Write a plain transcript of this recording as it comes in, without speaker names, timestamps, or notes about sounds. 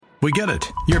We get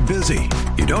it. You're busy.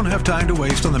 You don't have time to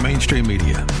waste on the mainstream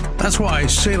media. That's why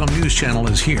Salem News Channel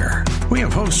is here. We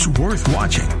have hosts worth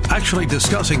watching, actually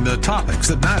discussing the topics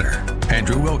that matter.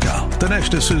 Andrew Wilkow,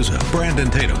 Dinesh D'Souza, Brandon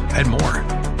Tatum, and more.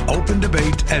 Open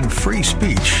debate and free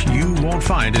speech you won't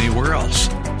find anywhere else.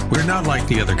 We're not like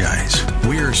the other guys.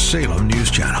 We're Salem News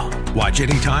Channel. Watch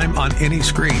anytime on any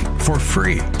screen for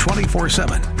free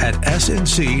 24/7 at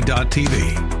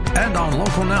snc.tv and on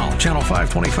Local Now, Channel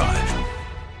 525.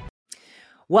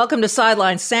 Welcome to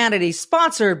Sideline Sanity,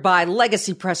 sponsored by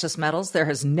Legacy Precious Metals. There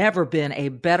has never been a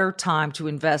better time to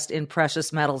invest in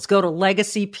precious metals. Go to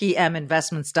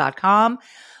legacypminvestments.com,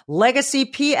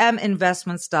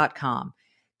 legacypminvestments.com.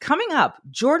 Coming up,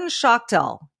 Jordan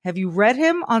Schachtel. Have you read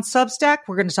him on Substack?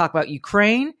 We're going to talk about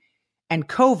Ukraine and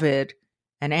COVID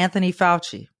and Anthony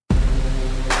Fauci.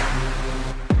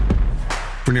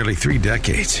 For nearly 3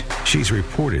 decades, she's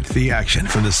reported the action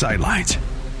from the sidelines.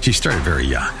 She started very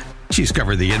young. She's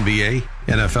covered the NBA,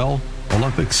 NFL,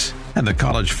 Olympics, and the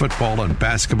college football and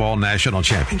basketball national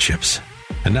championships.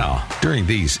 And now, during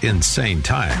these insane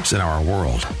times in our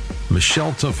world,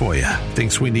 Michelle Tafoya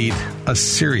thinks we need a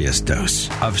serious dose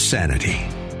of sanity.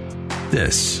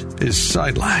 This is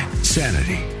Sideline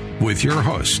Sanity with your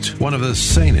host, one of the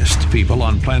sanest people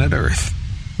on planet Earth,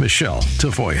 Michelle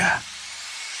Tafoya.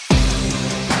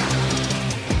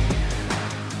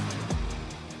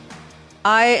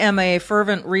 I am a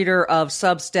fervent reader of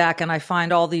Substack, and I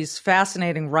find all these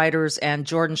fascinating writers, and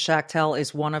Jordan Schachtel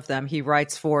is one of them. He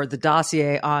writes for the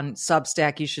Dossier on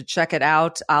Substack. You should check it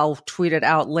out. I'll tweet it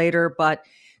out later, but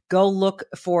go look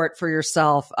for it for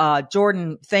yourself.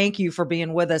 Jordan, thank you for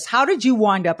being with us. How did you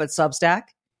wind up at Substack?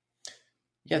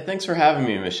 Yeah, thanks for having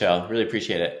me, Michelle. Really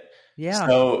appreciate it. Yeah.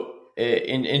 So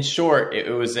in short, it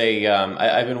was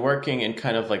I've been working in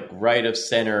kind of like right of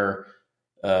center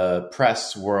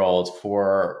press world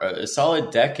for a solid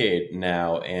decade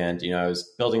now. And, I was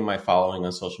building my following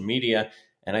on social media,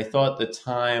 and I thought the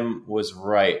time was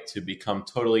right to become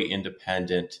totally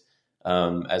independent.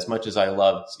 As much as I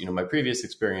loved, my previous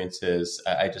experiences,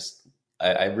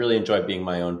 I really enjoy being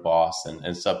my own boss,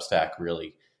 and Substack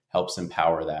really helps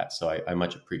empower that. So I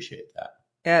much appreciate that.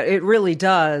 Yeah, it really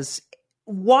does.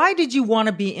 Why did you want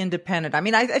to be independent? I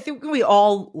mean, I think we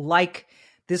all like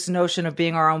this notion of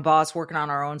being our own boss, working on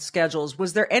our own schedules.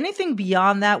 Was there anything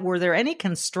beyond that? Were there any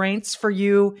constraints for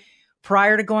you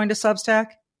prior to going to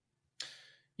Substack?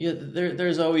 Yeah,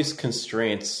 there's always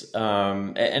constraints.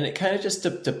 And it kind of just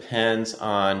depends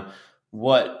on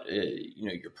what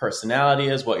your personality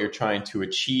is, what you're trying to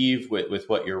achieve with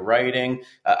what you're writing.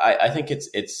 I think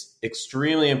it's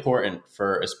extremely important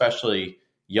for especially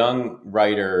young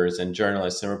writers and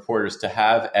journalists and reporters to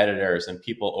have editors and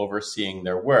people overseeing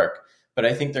their work. But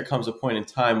I think there comes a point in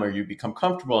time where you become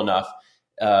comfortable enough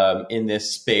in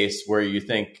this space where you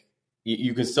think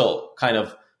you can still kind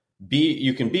of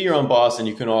you can be your own boss, and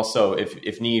you can also,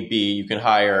 if need be, you can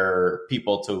hire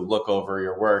people to look over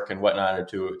your work and whatnot, or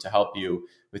to help you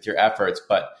with your efforts.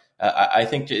 But I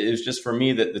think it was just for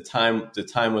me that the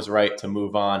time was right to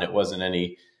move on. It wasn't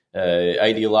any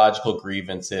ideological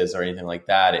grievances or anything like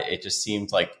that. It just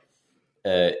seemed like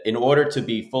in order to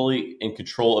be fully in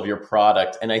control of your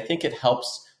product, and I think it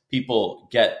helps people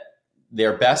get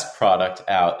their best product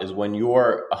out, is when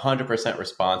you're 100%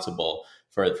 responsible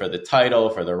for the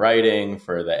title, for the writing,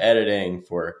 for the editing,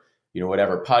 for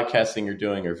whatever podcasting you're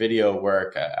doing or video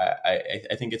work.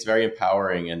 I think it's very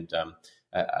empowering, and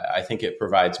I think it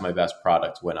provides my best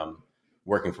product when I'm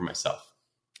working for myself.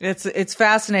 It's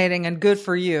fascinating and good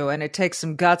for you, and it takes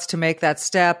some guts to make that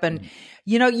step. And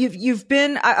you've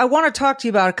been. I want to talk to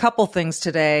you about a couple things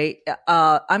today.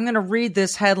 I'm going to read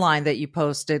this headline that you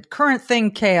posted: "Current thing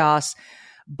chaos.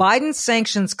 Biden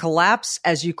sanctions collapse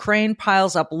as Ukraine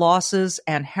piles up losses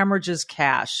and hemorrhages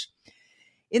cash."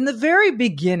 In the very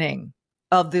beginning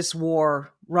of this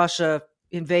war, Russia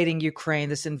invading Ukraine,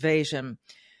 this invasion,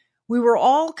 we were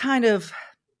all kind of,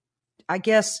 I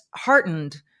guess,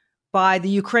 heartened by the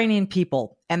Ukrainian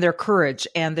people and their courage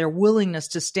and their willingness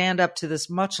to stand up to this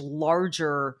much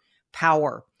larger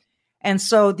power. And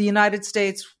so the United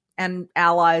States and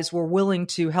allies were willing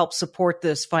to help support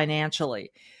this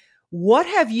financially. What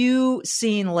have you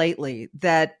seen lately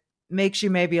that makes you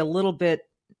maybe a little bit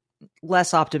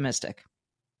less optimistic?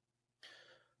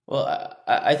 Well,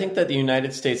 I think that the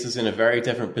United States is in a very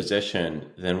different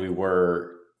position than we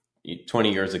were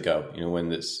 20 years ago, when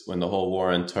the whole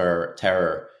war on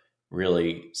terror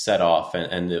really set off,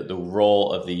 and the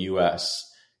role of the U.S.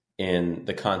 in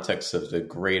the context of the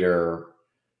greater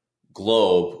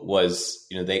globe was,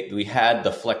 we had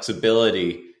the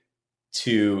flexibility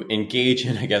to engage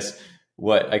in, I guess,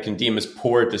 what I can deem as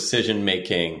poor decision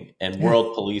making and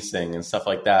world policing and stuff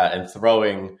like that, and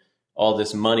throwing all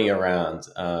this money around.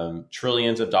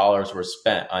 Trillions of dollars were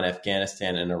spent on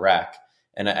Afghanistan and Iraq,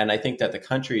 and I think that the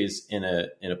country is in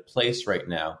a place right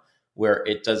now where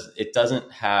it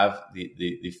doesn't have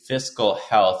the fiscal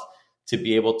health to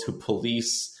be able to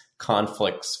police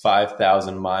conflicts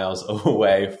 5,000 miles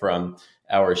away from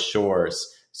our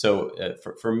shores. So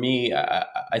for me,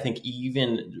 I think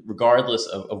even regardless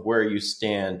of where you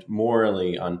stand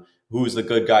morally on who's the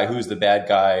good guy, who's the bad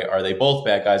guy, are they both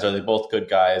bad guys, are they both good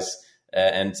guys,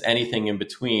 and anything in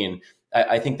between,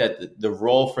 I think that the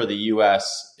role for the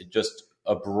U.S. just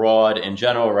abroad in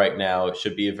general right now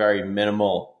should be a very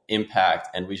minimal impact,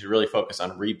 and we should really focus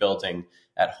on rebuilding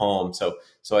at home. So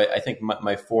I think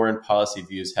my foreign policy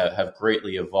views have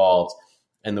greatly evolved,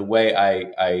 and the way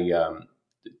I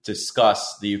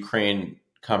discuss the Ukraine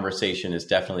conversation is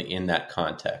definitely in that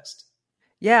context.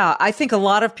 Yeah, I think a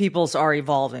lot of people's are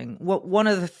evolving. One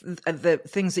of the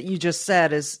things that you just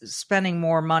said is spending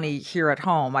more money here at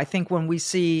home. I think when we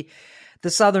see the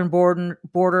southern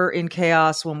border in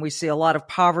chaos, when we see a lot of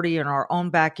poverty in our own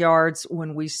backyards,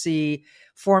 when we see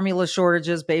formula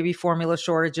shortages, baby formula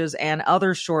shortages, and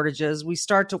other shortages, we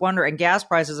start to wonder, and gas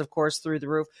prices, of course, through the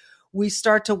roof, we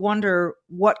start to wonder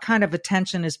what kind of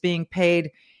attention is being paid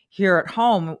here at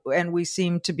home. And we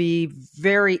seem to be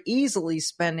very easily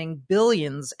spending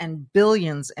billions and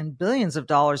billions and billions of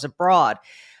dollars abroad.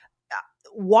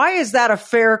 Why is that a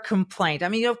fair complaint? I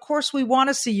mean, of course, we want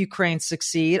to see Ukraine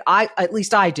succeed. At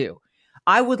least I do.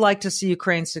 I would like to see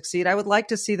Ukraine succeed. I would like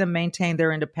to see them maintain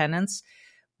their independence.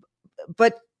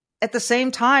 But at the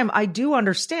same time, I do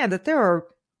understand that there are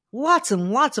lots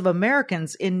and lots of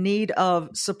Americans in need of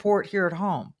support here at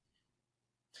home.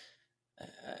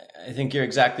 I think you're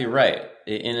exactly right.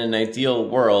 In an ideal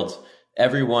world,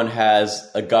 everyone has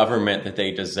a government that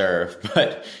they deserve.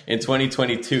 But in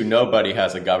 2022, nobody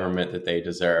has a government that they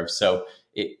deserve. So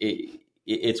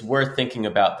it's worth thinking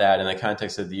about that in the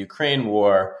context of the Ukraine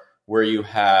war, where you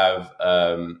have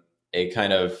a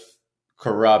kind of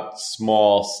corrupt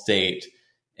small state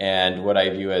and what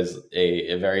I view as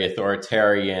a very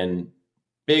authoritarian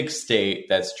big state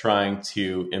that's trying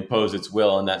to impose its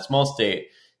will in that small state.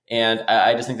 And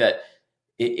I just think that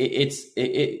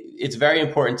it's very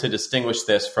important to distinguish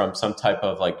this from some type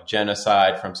of like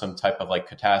genocide, from some type of like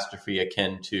catastrophe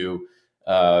akin to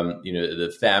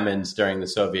the famines during the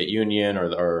Soviet Union or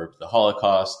the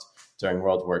Holocaust during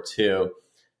World War II.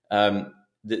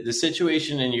 The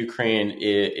situation in Ukraine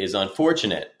is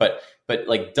unfortunate, but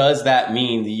like, does that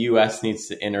mean the U.S. needs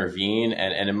to intervene?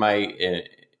 And in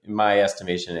my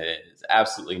estimation, it is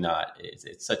absolutely not.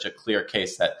 It's such a clear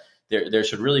case that there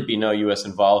should really be no U.S.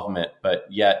 involvement, but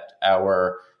yet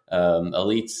our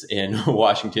elites in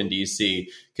Washington, D.C.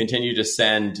 continue to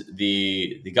send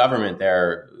the government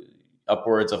there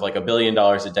upwards of like $1 billion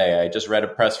a day. I just read a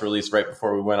press release right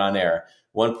before we went on air,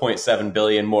 1.7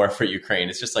 billion more for Ukraine.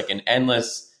 It's just like an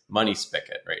endless money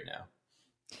spigot right now.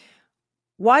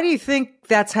 Why do you think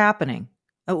that's happening?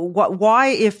 Why,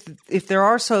 if there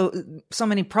are so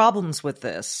many problems with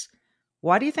this,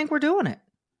 why do you think we're doing it?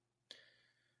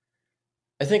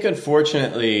 I think,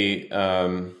 unfortunately,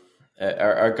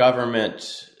 our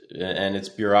government and its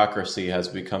bureaucracy has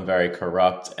become very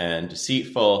corrupt and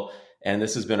deceitful, and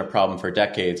this has been a problem for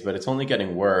decades, but it's only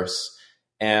getting worse.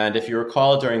 And if you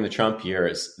recall, during the Trump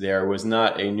years, there was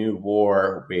not a new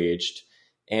war waged.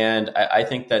 And I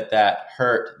think that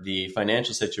hurt the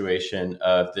financial situation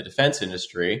of the defense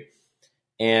industry.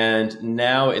 And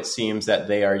now it seems that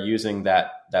they are using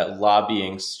that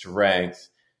lobbying strength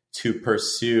to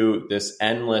pursue this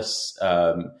endless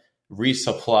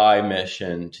resupply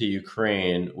mission to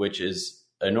Ukraine, which is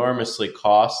enormously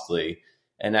costly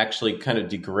and actually kind of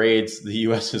degrades the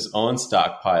U.S.'s own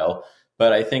stockpile.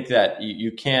 But I think that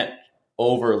you can't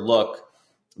overlook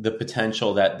the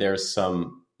potential that there's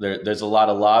a lot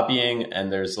of lobbying,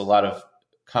 and there's a lot of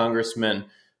congressmen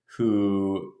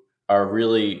who are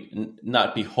really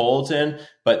not beholden,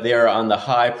 but they're on the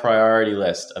high priority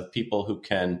list of people who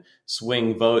can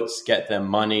swing votes, get them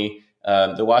money.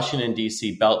 The Washington,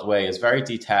 D.C. Beltway is very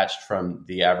detached from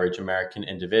the average American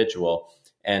individual.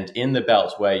 And in the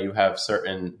Beltway, you have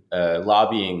certain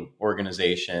lobbying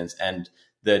organizations, and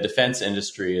the defense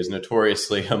industry is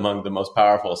notoriously among the most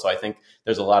powerful. So I think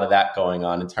there's a lot of that going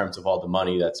on in terms of all the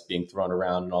money that's being thrown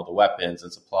around and all the weapons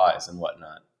and supplies and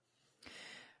whatnot.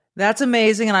 That's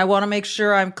amazing. And I want to make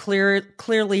sure I'm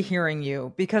clearly hearing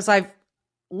you, because I've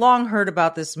long heard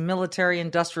about this military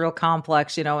industrial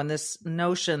complex, and this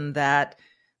notion that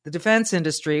the defense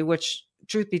industry, which,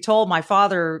 truth be told, my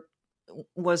father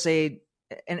was a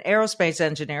an aerospace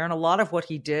engineer, and a lot of what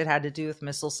he did had to do with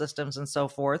missile systems and so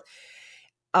forth.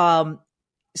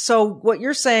 So what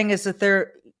you're saying is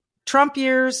that Trump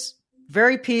years,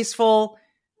 very peaceful,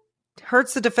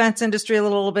 hurts the defense industry a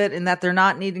little bit in that they're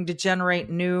not needing to generate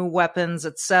new weapons,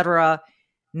 etc.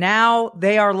 Now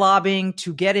they are lobbying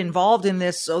to get involved in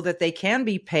this so that they can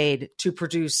be paid to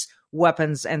produce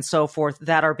weapons and so forth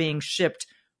that are being shipped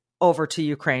over to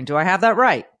Ukraine. Do I have that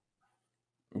right?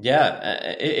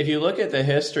 Yeah. If you look at the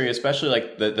history, especially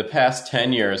like the past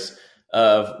 10 years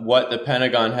of what the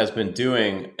Pentagon has been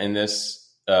doing in this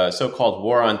so-called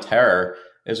war on terror,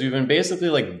 is we've been basically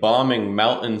like bombing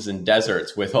mountains and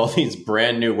deserts with all these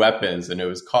brand new weapons, and it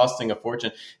was costing a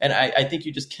fortune. And I think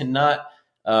you just cannot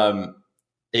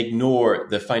ignore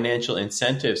the financial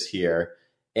incentives here.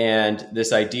 And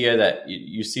this idea that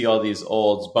you see all these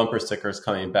old bumper stickers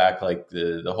coming back, like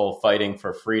the whole fighting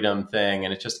for freedom thing.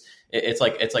 And it's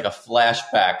like a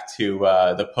flashback to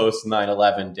the post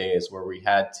 9/11 days where we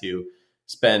had to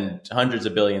spend hundreds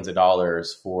of billions of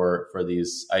dollars for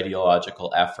these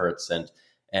ideological efforts.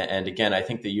 And again, I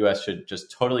think the U.S. should just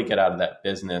totally get out of that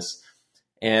business.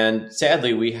 And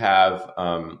sadly, we have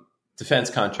defense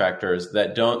contractors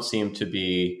that don't seem to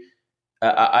be.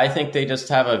 I think they just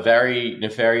have a very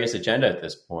nefarious agenda at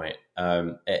this point,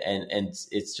 and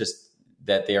it's just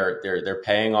that they're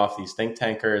paying off these think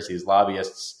tankers, these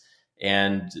lobbyists,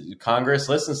 and Congress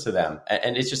listens to them.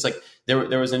 And it's just like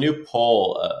there was a new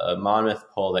poll, a Monmouth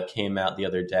poll that came out the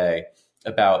other day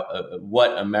about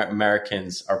what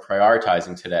Americans are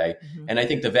prioritizing today. Mm-hmm. And I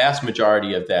think the vast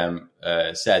majority of them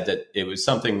said that it was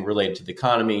something related to the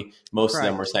economy. Most of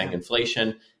them were saying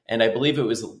inflation. And I believe it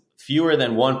was fewer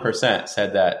than 1%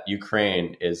 said that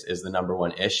Ukraine is the number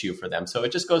one issue for them. So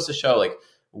it just goes to show, like,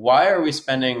 why are we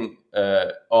spending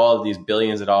all of these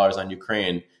billions of dollars on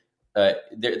Ukraine?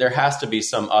 There has to be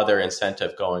some other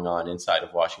incentive going on inside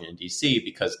of Washington, D.C.,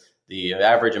 because the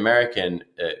average American,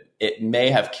 it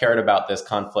may have cared about this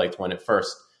conflict when it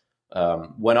first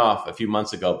went off a few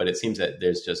months ago, but it seems that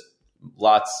there's just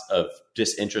lots of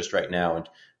disinterest right now. And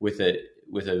with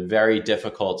a very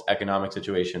difficult economic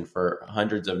situation for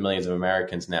hundreds of millions of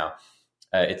Americans now,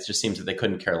 it just seems that they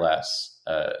couldn't care less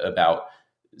about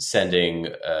sending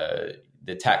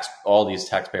all these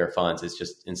taxpayer funds. It's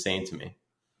just insane to me.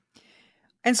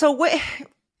 And so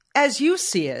as you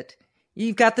see it,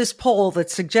 you've got this poll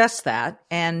that suggests that,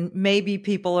 and maybe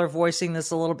people are voicing this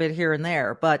a little bit here and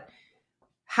there, but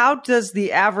how does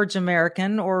the average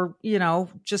American, or,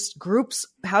 just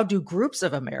how do groups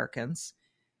of Americans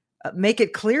make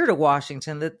it clear to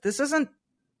Washington that this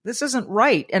isn't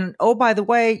right? And, oh, by the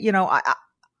way,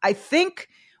 I think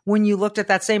when you looked at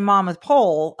that same Monmouth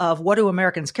poll of what do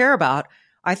Americans care about,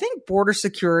 I think border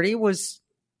security was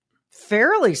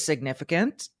fairly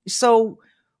significant. So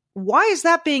why is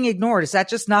that being ignored? Is that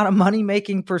just not a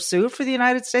money-making pursuit for the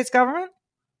United States government?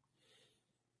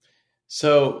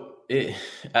 So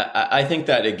I think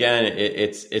that, again,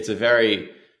 it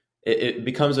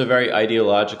becomes a very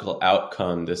ideological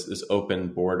outcome, this open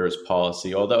borders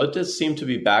policy, although it does seem to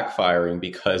be backfiring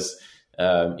because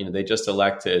they just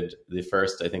elected the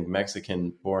first, I think,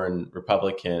 Mexican-born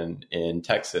Republican in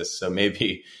Texas. So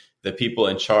maybe the people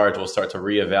in charge will start to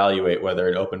reevaluate whether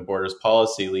an open borders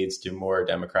policy leads to more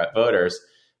Democrat voters.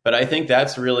 But I think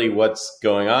that's really what's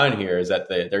going on here, is that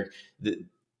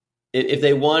if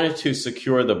they wanted to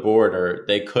secure the border,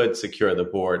 they could secure the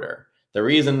border. The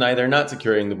reason they're not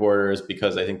securing the border is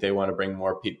because I think they want to bring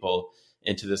more people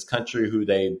into this country who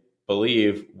they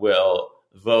believe will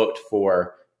vote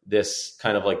for this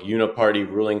kind of like uniparty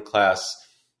ruling class,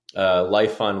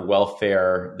 life on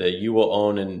welfare, that you will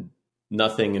own and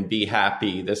nothing and be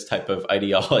happy, this type of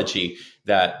ideology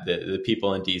that the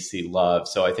people in DC love.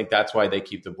 So I think that's why they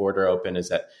keep the border open, is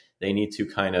that they need to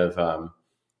kind of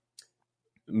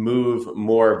move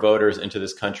more voters into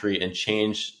this country and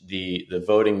change the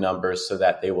voting numbers so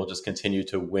that they will just continue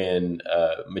to win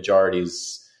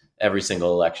majorities every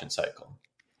single election cycle.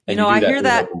 And I hear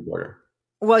that.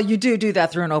 Well, you do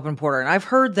that through an open border. And I've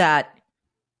heard that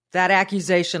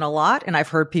accusation a lot, and I've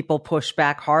heard people push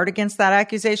back hard against that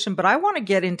accusation. But I want to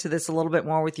get into this a little bit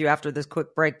more with you after this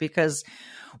quick break, because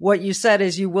what you said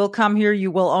is you will come here,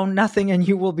 you will own nothing, and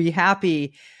you will be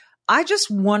happy. I just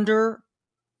wonder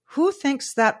who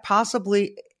thinks that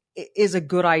possibly is a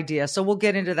good idea. So we'll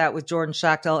get into that with Jordan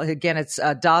Schachtel. Again, it's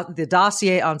the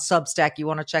Dossier on Substack. You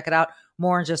want to check it out.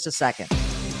 More in just a second.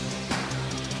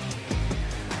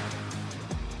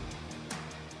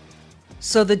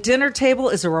 So the dinner table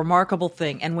is a remarkable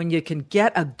thing. And when you can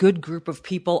get a good group of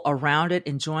people around it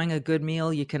enjoying a good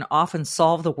meal, you can often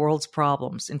solve the world's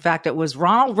problems. In fact, it was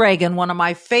Ronald Reagan, one of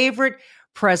my favorite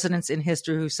presidents in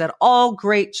history who said all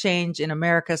great change in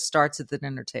America starts at the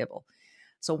dinner table.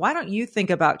 So why don't you think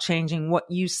about changing what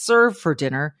you serve for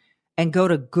dinner and go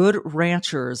to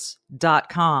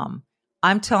goodranchers.com.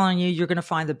 I'm telling you, you're going to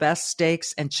find the best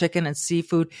steaks and chicken and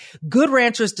seafood. Good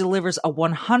Ranchers delivers a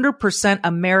 100%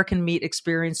 American meat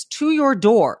experience to your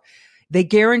door. They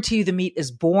guarantee you the meat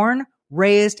is born,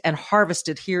 raised, and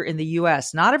harvested here in the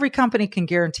U.S. Not every company can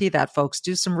guarantee that, folks.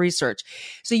 Do some research.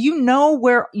 So you know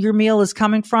where your meal is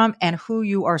coming from and who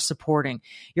you are supporting.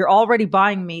 You're already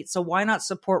buying meat, so why not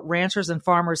support ranchers and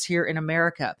farmers here in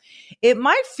America? It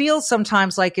might feel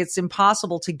sometimes like it's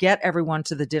impossible to get everyone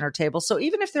to the dinner table. So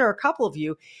even if there are a couple of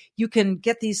you, you can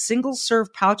get these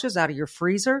single-serve pouches out of your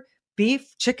freezer,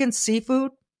 beef, chicken,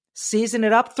 seafood, season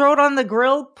it up, throw it on the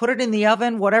grill, put it in the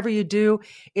oven, whatever you do.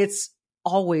 It's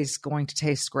always going to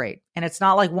taste great. And it's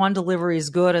not like one delivery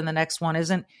is good and the next one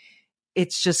isn't.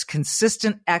 It's just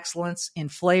consistent excellence in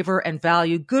flavor and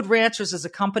value. Good Ranchers is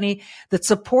a company that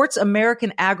supports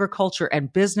American agriculture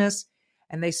and business,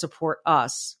 and they support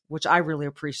us, which I really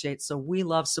appreciate. So we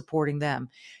love supporting them.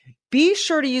 Be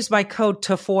sure to use my code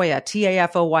TAFOYA,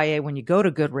 TAFOYA, when you go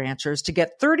to Good Ranchers to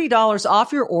get $30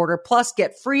 off your order, plus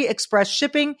get free express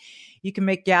shipping. You can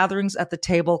make gatherings at the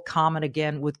table common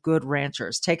again with Good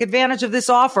Ranchers. Take advantage of this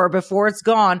offer before it's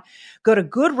gone. Go to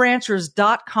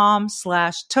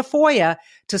goodranchers.com/Tafoya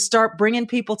to start bringing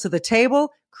people to the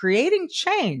table, creating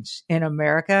change in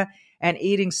America, and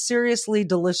eating seriously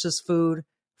delicious food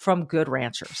from Good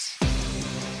Ranchers.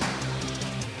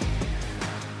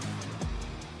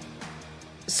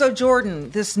 So, Jordan,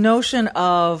 this notion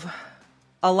of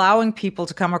allowing people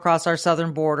to come across our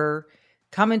southern border,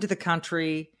 come into the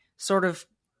country, sort of,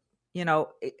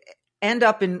 end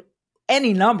up in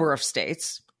any number of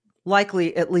states,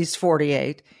 likely at least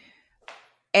 48,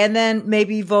 and then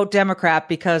maybe vote Democrat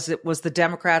because it was the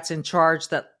Democrats in charge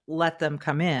that let them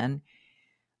come in.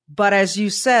 But as you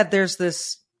said, there's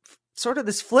this sort of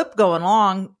this flip going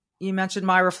along. You mentioned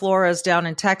Mayra Flores down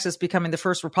in Texas becoming the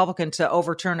first Republican to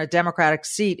overturn a Democratic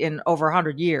seat in over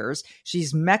 100 years.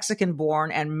 She's Mexican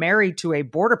born and married to a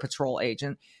Border Patrol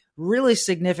agent. Really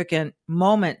significant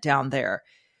moment down there.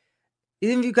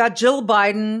 Then you've got Jill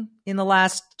Biden in the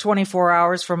last 24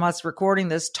 hours from us recording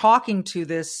this, talking to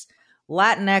this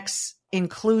Latinx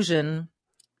inclusion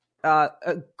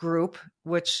group,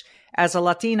 which as a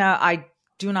Latina, I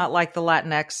do not like the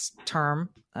Latinx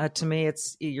term. To me,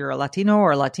 it's you're a Latino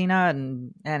or a Latina.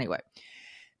 And anyway,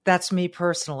 that's me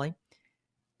personally.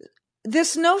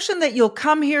 This notion that you'll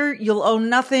come here, you'll own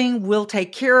nothing, we'll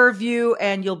take care of you,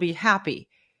 and you'll be happy.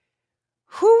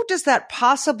 Who does that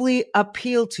possibly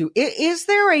appeal to? Is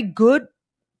there a good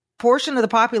portion of the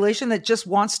population that just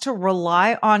wants to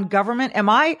rely on government? Am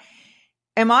I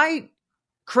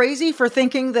crazy for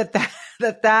thinking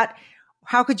that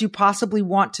how could you possibly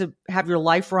want to have your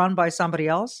life run by somebody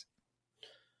else?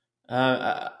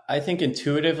 I think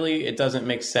intuitively it doesn't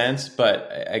make sense,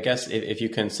 but I guess if you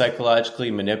can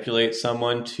psychologically manipulate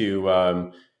someone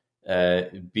to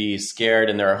be scared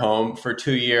in their home for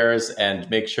 2 years and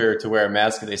make sure to wear a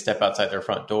mask if they step outside their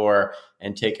front door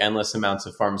and take endless amounts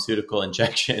of pharmaceutical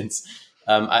injections,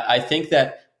 I think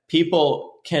that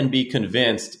people can be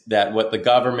convinced that what the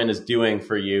government is doing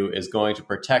for you is going to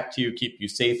protect you, keep you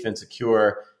safe and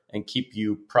secure, and keep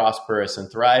you prosperous and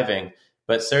thriving.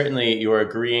 But certainly you are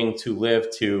agreeing to live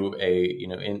to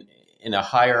in a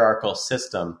hierarchical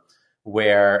system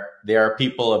where there are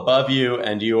people above you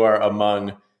and you are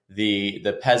among the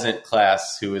peasant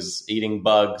class who is eating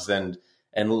bugs and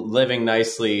living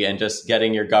nicely and just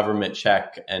getting your government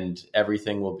check, and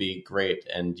everything will be great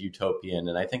and utopian.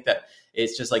 And I think that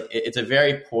it's just like, it's a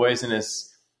very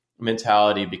poisonous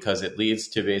mentality because it leads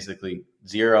to basically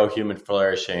zero human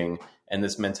flourishing, and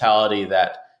this mentality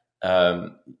that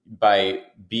by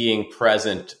being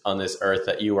present on this earth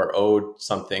that you are owed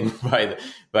something by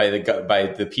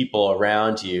the people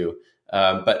around you.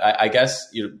 But I guess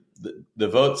the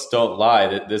votes don't lie.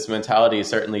 That this mentality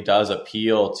certainly does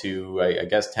appeal to, I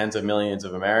guess, tens of millions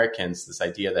of Americans. This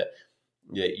idea that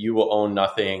you will own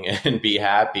nothing and be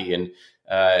happy, and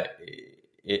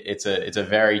it's a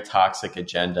very toxic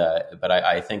agenda. But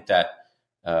I think that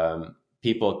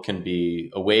people can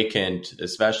be awakened,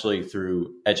 especially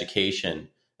through education,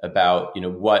 about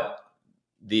what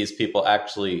these people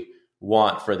actually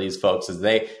want for these folks. Is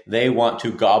they want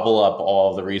to gobble up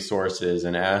all the resources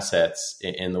and assets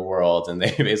in the world, and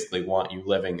they basically want you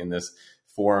living in this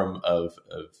form of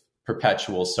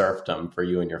perpetual serfdom for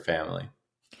you and your family.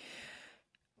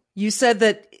 You said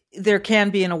that there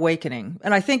can be an awakening,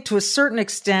 and I think to a certain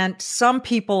extent, some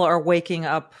people are waking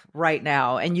up right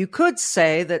now, and you could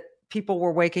say that people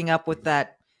were waking up with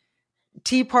that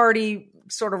Tea Party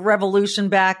sort of revolution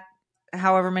back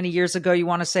however many years ago you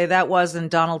want to say that was, and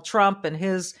Donald Trump and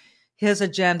his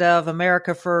agenda of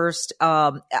America First.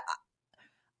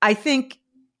 I think,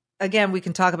 again, we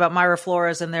can talk about Mayra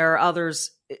Flores, and there are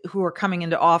others who are coming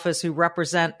into office who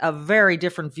represent a very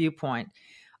different viewpoint.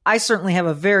 I certainly have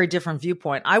a very different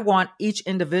viewpoint. I want each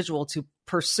individual to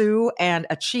pursue and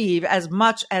achieve as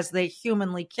much as they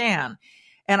humanly can.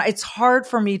 And it's hard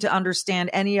for me to understand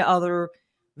any other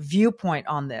viewpoint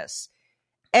on this.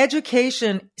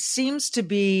 Education seems to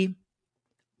be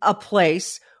a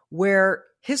place where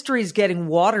history is getting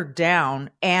watered down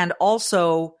and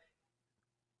also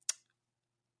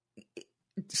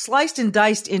sliced and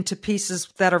diced into pieces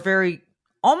that are very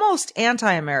almost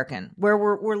anti-American, where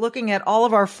we're looking at all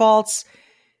of our faults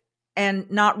and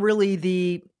not really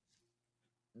the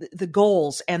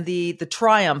goals and the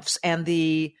triumphs and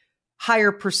the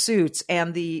higher pursuits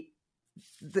and the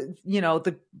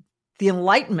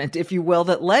enlightenment, if you will,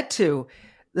 that led to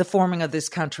the forming of this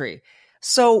country.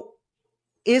 So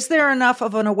is there enough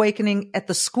of an awakening at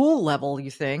the school level, you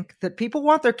think, that people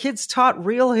want their kids taught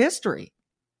real history?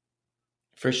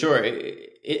 For sure.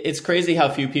 It's crazy how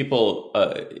few people,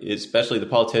 especially the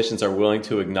politicians, are willing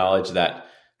to acknowledge that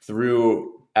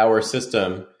through our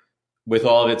system, with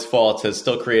all of its faults, has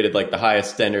still created like the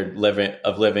highest standard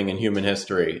of living in human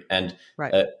history. And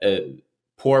right. a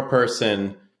poor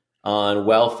person on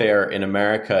welfare in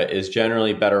America is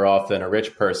generally better off than a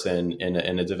rich person in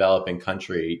a developing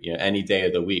country, any day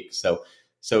of the week. So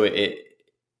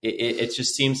it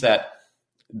just seems that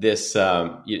this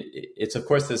it's of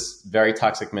course this very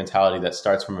toxic mentality that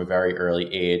starts from a very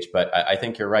early age. But I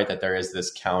think you're right that there is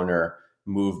this counter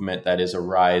movement that is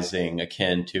arising,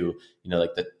 akin to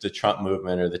like the Trump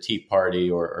movement or the Tea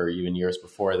Party, or even years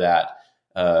before that,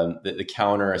 the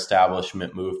counter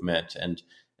establishment movement. And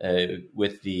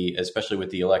especially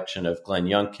with the election of Glenn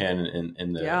Youngkin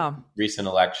in the recent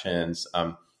elections,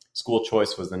 school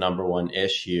choice was the number one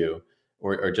issue,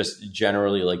 or just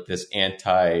generally like this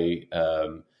anti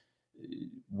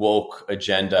woke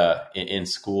agenda in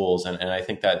schools. And I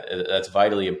think that's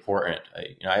vitally important.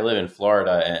 I live in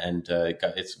Florida, and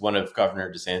it's one of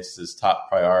Governor DeSantis's top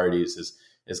priorities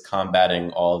is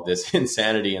combating all of this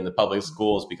insanity in the public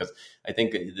schools, because I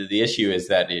think the issue is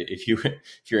that if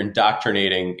you're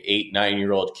indoctrinating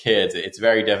 8-9-year-old kids, it's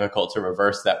very difficult to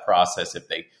reverse that process if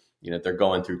they're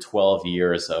going through 12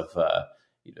 years of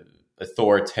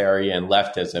authoritarian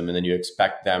leftism, and then you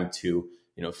expect them to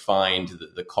find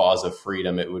the cause of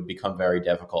freedom. It would become very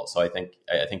difficult. So I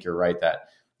think you're right that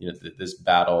this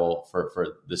battle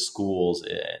for the schools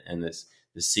and the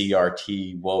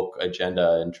CRT woke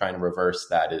agenda and trying to reverse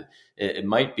that, it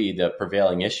might be the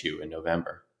prevailing issue in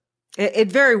November.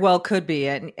 It very well could be.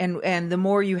 And the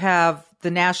more you have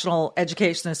the National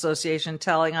Education Association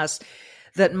telling us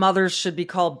that mothers should be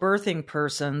called birthing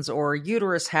persons or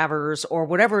uterus havers or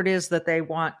whatever it is that they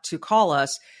want to call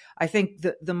us, I think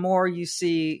the more you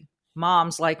see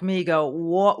moms like me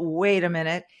go, wait a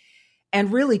minute,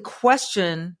 and really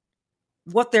question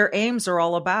what their aims are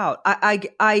all about.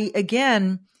 I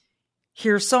again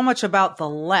hear so much about the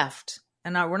left,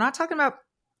 and we're not talking about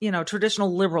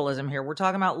traditional liberalism here. We're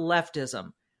talking about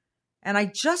leftism, and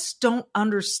I just don't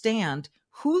understand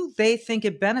who they think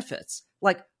it benefits.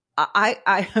 Like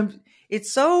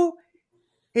it's so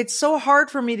hard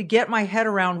for me to get my head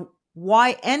around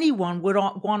why anyone would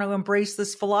want to embrace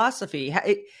this philosophy.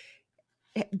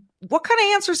 What kind of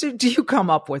answers do you come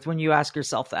up with when you ask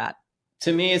yourself that?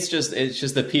 To me, it's just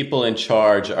the people in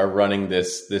charge are running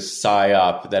this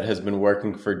psyop that has been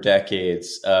working for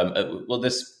decades. Well,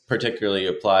 this particularly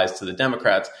applies to the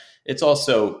Democrats. It's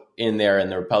also in there in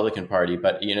the Republican Party.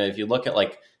 But if you look at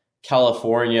like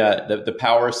California, the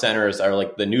power centers are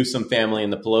like the Newsom family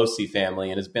and the Pelosi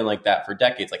family, and it's been like that for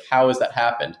decades. Like, how has that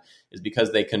happened? Is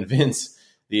because they convince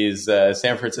these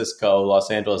San Francisco, Los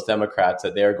Angeles Democrats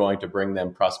that they're going to bring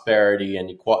them prosperity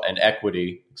and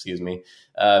equity,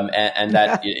 and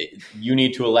that you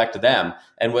need to elect them.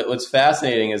 And what's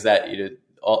fascinating is that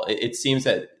it seems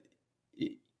that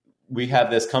we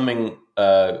have this coming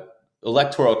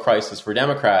electoral crisis for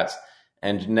Democrats,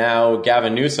 and now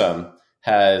Gavin Newsom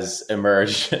has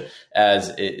emerged as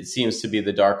it seems to be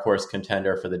the dark horse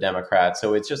contender for the Democrats.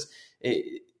 So it's just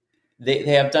they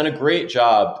have done a great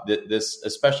job,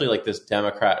 especially like this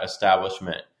Democrat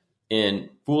establishment, in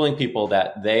fooling people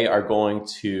that they are going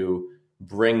to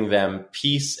bring them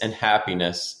peace and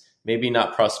happiness, maybe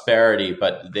not prosperity,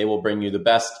 but they will bring you the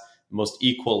best, most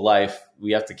equal life.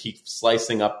 We have to keep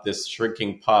slicing up this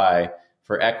shrinking pie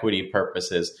for equity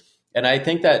purposes. And I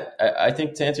think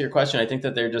to answer your question, I think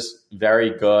that they're just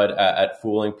very good at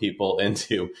fooling people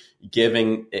into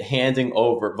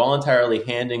voluntarily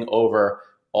handing over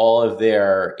all of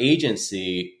their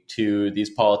agency to these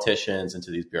politicians and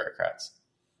to these bureaucrats.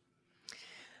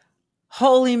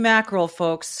 Holy mackerel,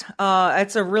 folks.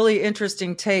 It's a really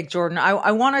interesting take, Jordan.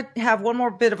 I want to have one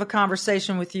more bit of a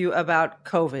conversation with you about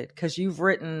COVID, because you've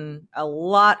written a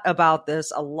lot about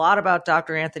this, a lot about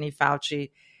Dr. Anthony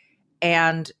Fauci.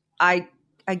 And I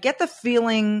get the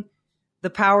feeling the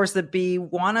powers that be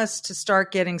want us to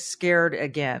start getting scared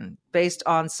again based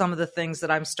on some of the things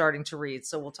that I'm starting to read.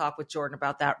 So we'll talk with Jordan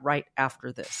about that right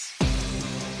after this.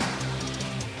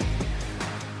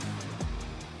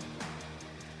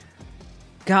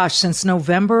 Gosh, since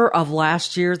November of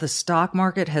last year, the stock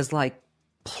market has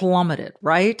plummeted,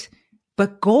 right?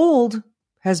 But gold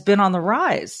has been on the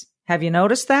rise. Have you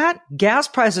noticed that? Gas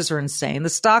prices are insane. The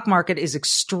stock market is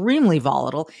extremely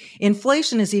volatile.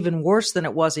 Inflation is even worse than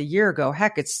it was a year ago.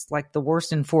 Heck, it's like the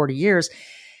worst in 40 years.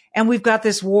 And we've got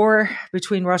this war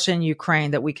between Russia and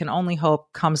Ukraine that we can only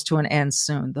hope comes to an end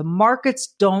soon. The markets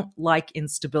don't like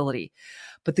instability.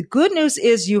 But the good news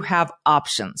is you have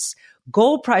options.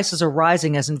 Gold prices are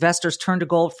rising as investors turn to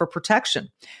gold for protection.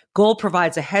 Gold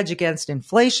provides a hedge against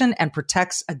inflation and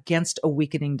protects against a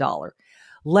weakening dollar.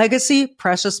 Legacy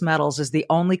Precious Metals is the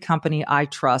only company I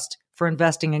trust for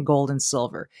investing in gold and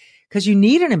silver, because you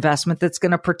need an investment that's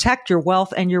going to protect your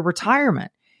wealth and your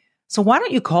retirement. So why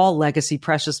don't you call Legacy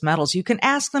Precious Metals? You can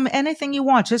ask them anything you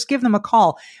want. Just give them a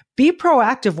call. Be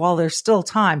proactive while there's still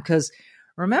time, because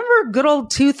remember good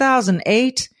old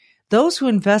 2008? Those who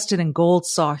invested in gold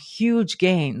saw huge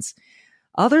gains.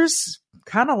 Others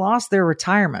kind of lost their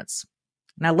retirements.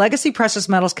 Now, Legacy Precious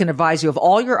Metals can advise you of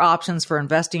all your options for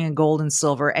investing in gold and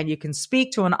silver, and you can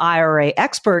speak to an IRA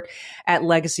expert at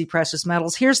Legacy Precious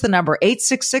Metals. Here's the number,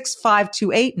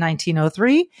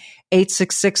 866-528-1903,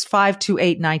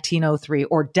 866-528-1903,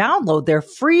 or download their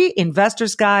free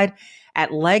investor's guide at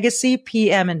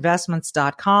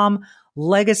legacypminvestments.com,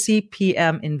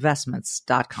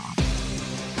 legacypminvestments.com.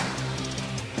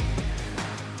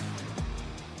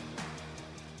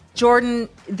 Jordan,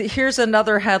 here's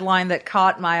another headline that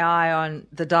caught my eye on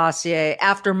the dossier.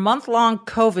 After month-long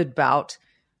COVID bout,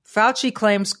 Fauci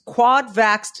claims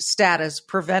quad-vaxxed status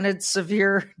prevented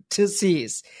severe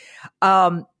disease.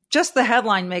 Just the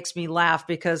headline makes me laugh,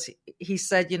 because he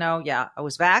said, I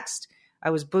was vaxxed,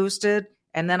 I was boosted,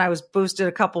 and then I was boosted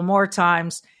a couple more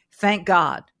times. Thank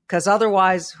God, because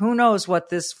otherwise, who knows what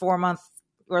this 4-month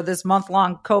or this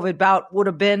month-long COVID bout would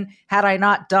have been had I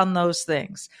not done those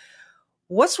things.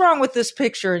 What's wrong with this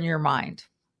picture in your mind?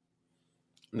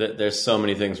 There's so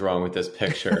many things wrong with this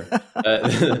picture.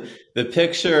 The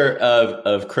picture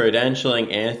of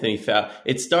credentialing Anthony Fauci.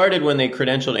 It started when they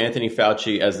credentialed Anthony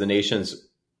Fauci as the nation's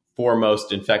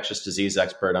foremost infectious disease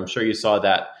expert. I'm sure you saw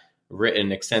that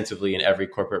written extensively in every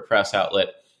corporate press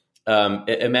outlet.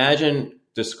 Imagine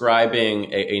describing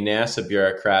a NASA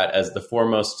bureaucrat as the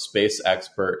foremost space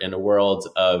expert in a world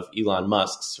of Elon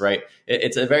Musk's, right?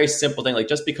 It's a very simple thing. Like,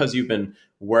 just because you've been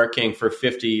working for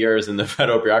 50 years in the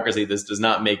federal bureaucracy, this does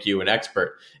not make you an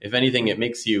expert. If anything, it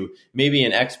makes you maybe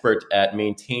an expert at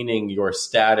maintaining your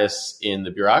status in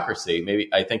the bureaucracy.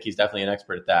 I think he's definitely an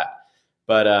expert at that.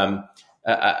 But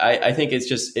I think it's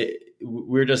just,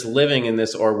 we're just living in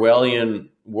this Orwellian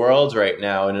world right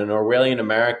now, in an Orwellian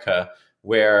America,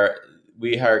 where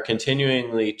we are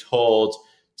continually told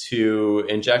to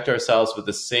inject ourselves with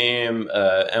the same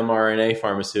mRNA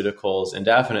pharmaceuticals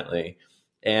indefinitely,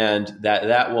 and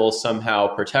that will somehow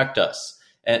protect us.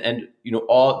 And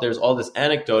there's all this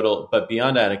anecdotal, but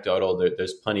beyond anecdotal,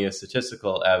 there's plenty of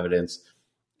statistical evidence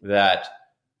that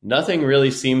nothing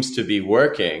really seems to be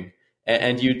working.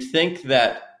 And you'd think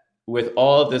that with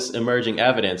all of this emerging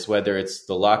evidence, whether it's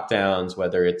the lockdowns,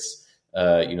 whether it's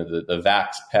the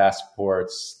vax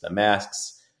passports, the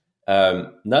masks,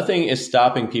 nothing is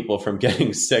stopping people from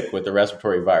getting sick with the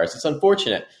respiratory virus. It's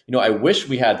unfortunate. I wish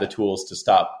we had the tools to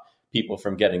stop people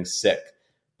from getting sick,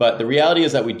 but the reality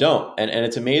is that we don't. And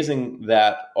it's amazing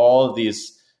that all of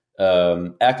these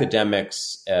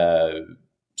academics,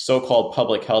 so-called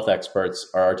public health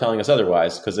experts are telling us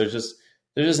otherwise, because there's just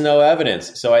no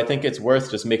evidence. So I think it's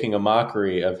worth just making a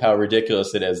mockery of how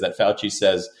ridiculous it is that Fauci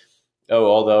says, oh,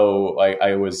 although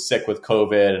I was sick with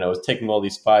COVID and I was taking all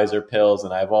these Pfizer pills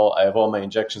and I have all my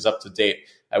injections up to date,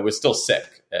 I was still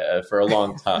sick for a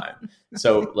long time.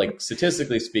 So,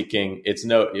 statistically speaking,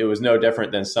 it was no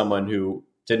different than someone who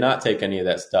did not take any of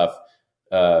that stuff.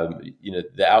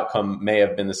 The outcome may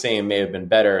have been the same, may have been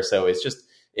better. So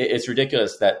it's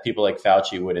ridiculous that people like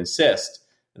Fauci would insist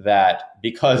that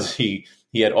because he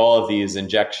he had all of these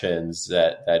injections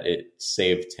that it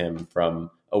saved him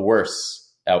from a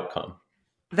worse outcome.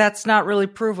 That's not really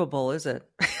provable, is it?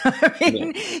 I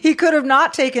mean, he could have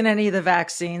not taken any of the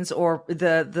vaccines or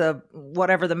the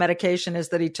whatever the medication is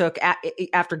that he took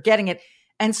after getting it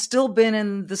and still been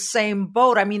in the same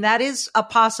boat. I mean, that is a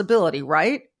possibility,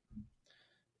 right?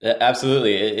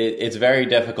 Absolutely. It's very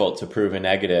difficult to prove a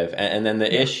negative. And then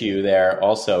the issue there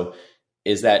also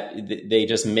is that they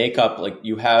just make up, like,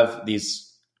 you have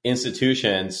these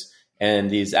institutions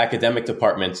and these academic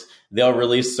departments, they'll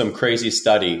release some crazy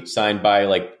study signed by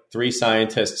like 3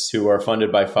 scientists who are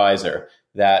funded by Pfizer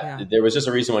that there was just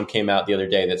a recent one came out the other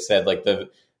day that said like the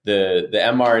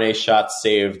mRNA shot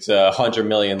saved 100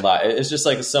 million lives. It's just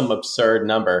like some absurd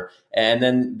number. And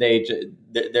then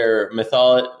their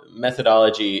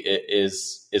methodology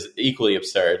is equally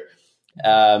absurd.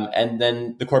 And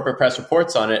then the corporate press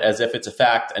reports on it as if it's a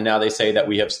fact. And now they say that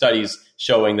we have studies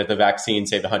showing that the vaccine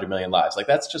saved 100 million lives. Like,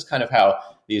 that's just kind of how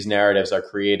these narratives are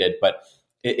created. But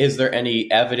is there any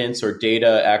evidence or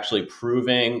data actually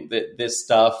proving that this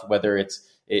stuff, whether it's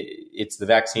the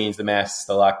vaccines, the masks,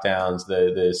 the lockdowns,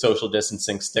 the social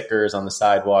distancing stickers on the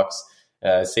sidewalks,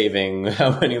 saving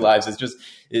how many lives? It's just,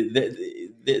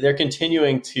 they're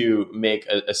continuing to make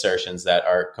assertions that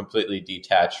are completely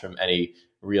detached from any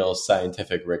real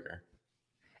scientific rigor.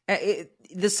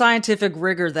 The scientific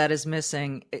rigor that is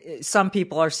missing, some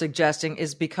people are suggesting,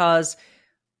 is because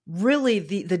really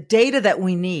the data that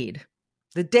we need,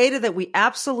 the data that we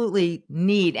absolutely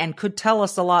need and could tell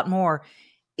us a lot more,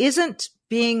 isn't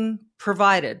being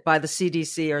provided by the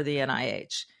CDC or the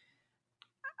NIH.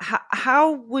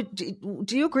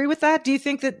 Do you agree with that? Do you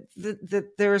think that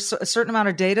there's a certain amount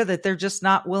of data that they're just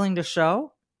not willing to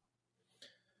show?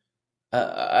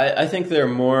 I think they're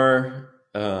more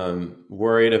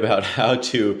worried about how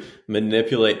to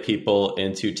manipulate people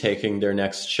into taking their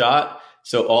next shot.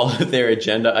 So all of their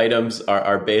agenda items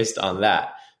are based on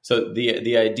that. So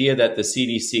the idea that the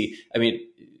CDC, I mean,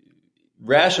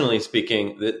 rationally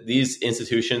speaking, these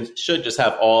institutions should just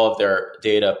have all of their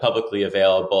data publicly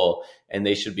available, and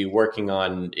they should be working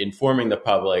on informing the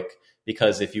public.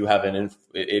 Because if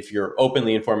you're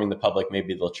openly informing the public,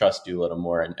 maybe they'll trust you a little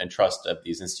more, and trust of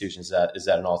these institutions is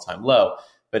at an all-time low.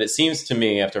 But it seems to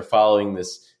me, after following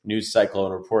this news cycle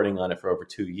and reporting on it for over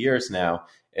 2 years now,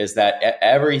 is that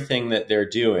everything that they're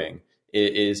doing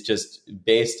is just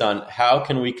based on how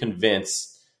can we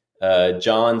convince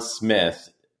John Smith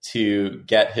to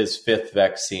get his 5th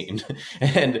vaccine.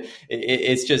 And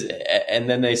it's just, and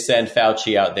then they send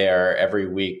Fauci out there every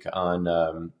week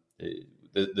on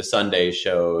the Sunday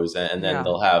shows, and then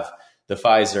they'll have the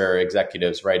Pfizer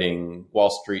executives writing Wall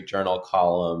Street Journal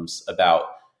columns about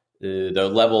the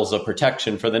levels of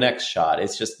protection for the next shot.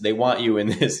 It's just, they want you in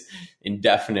this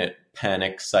indefinite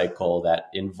panic cycle that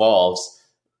involves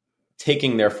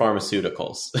taking their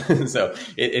pharmaceuticals. So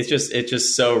it's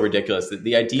just so ridiculous.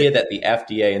 The idea that the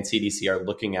FDA and CDC are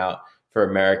looking out for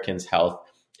Americans' health,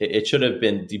 it should have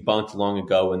been debunked long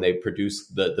ago when they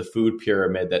produced the food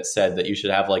pyramid that said that you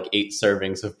should have like 8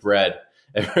 servings of bread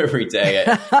every day.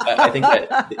 I think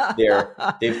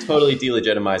that they've totally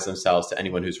delegitimized themselves to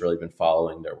anyone who's really been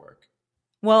following their work.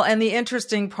 Well, and the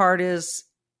interesting part is,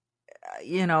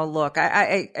 look,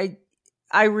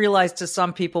 I realize to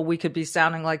some people we could be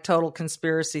sounding like total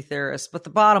conspiracy theorists, but the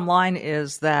bottom line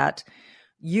is that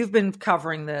you've been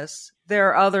covering this. There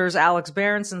are others. Alex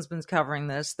Berenson's been covering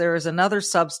this. There is another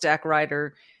Substack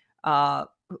writer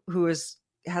who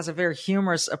has a very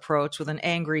humorous approach with an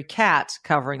angry cat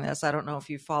covering this. I don't know if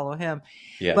you follow him,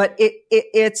 but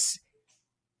it's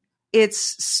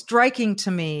striking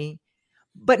to me.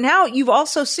 But now you've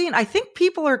also seen, I think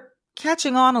people are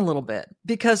catching on a little bit,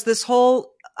 because this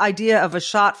whole idea of a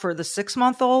shot for the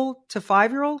 6-month-old to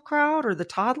 5-year-old crowd, or the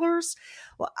toddlers.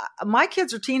 Well, my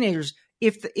kids are teenagers.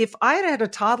 If I had a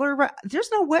toddler,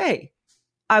 there's no way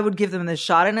I would give them this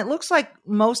shot. And it looks like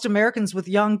most Americans with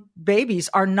young babies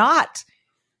are not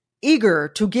eager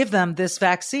to give them this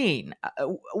vaccine.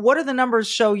 What do the numbers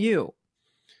show you?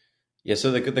 Yeah,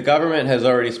 so the government has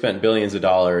already spent billions of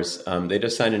dollars. They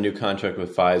just signed a new contract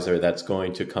with Pfizer that's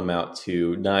going to come out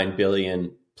to $9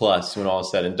 billion plus when all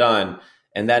is said and done.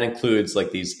 And that includes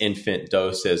like these infant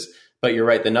doses. But you're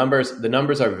right, the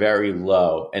numbers are very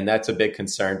low. And that's a big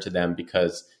concern to them,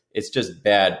 because it's just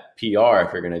bad PR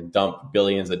if you're going to dump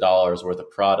billions of dollars worth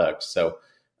of product. So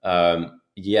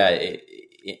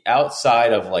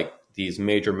outside of like these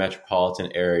major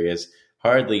metropolitan areas,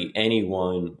 hardly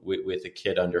anyone with a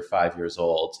kid under 5 years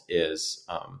old is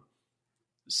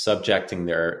subjecting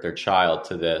their child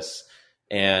to this.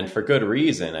 And for good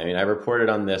reason. I mean, I reported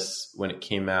on this when it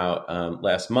came out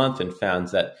last month, and found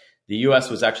that the US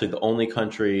was actually the only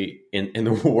country in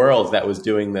the world that was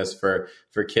doing this for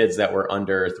kids that were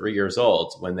under 3 years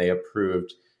old when they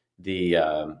approved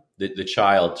the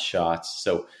child shots.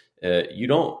 So you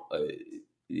don't.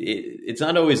 It's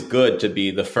not always good to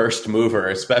be the first mover,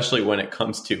 especially when it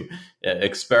comes to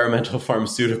experimental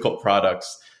pharmaceutical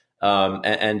products.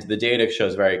 And the data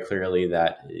shows very clearly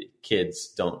that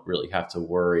kids don't really have to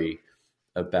worry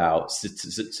about,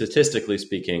 statistically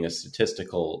speaking, a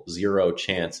statistical 0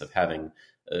 chance of having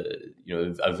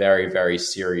a very, very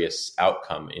serious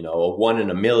outcome. A 1 in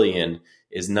a million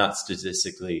is not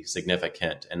statistically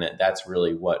significant. And that's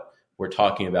really what we're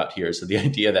talking about here. So the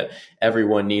idea that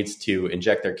everyone needs to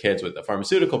inject their kids with a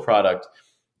pharmaceutical product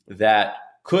that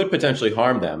could potentially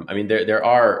harm them. I mean, there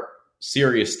are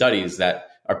serious studies that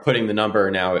are putting the number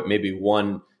now at maybe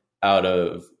 1 out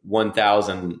of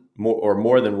 1,000 or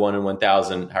more than 1 in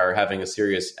 1,000 are having a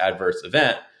serious adverse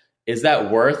event. Is that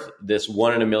worth this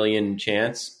 1 in a million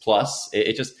chance plus?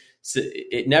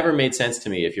 It never made sense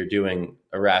to me if you're doing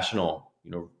a rational,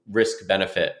 risk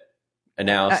benefit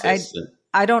analysis.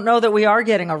 I don't know that we are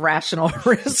getting a rational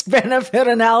risk benefit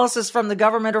analysis from the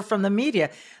government or from the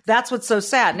media. That's what's so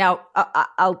sad. Now,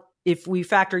 if we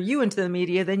factor you into the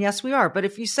media, then yes, we are. But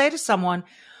if you say to someone,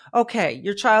 okay,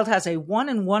 your child has a 1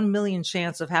 in 1 million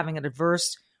chance of having an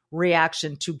adverse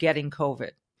reaction to getting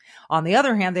COVID. On the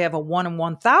other hand, they have a 1 in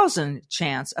 1,000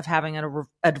 chance of having an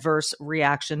adverse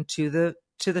reaction to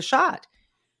the shot.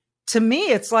 To me,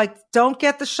 it's like, don't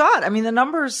get the shot. I mean, the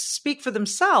numbers speak for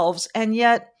themselves, and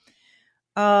yet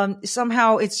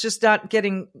somehow it's just not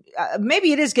getting,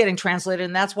 maybe it is getting translated.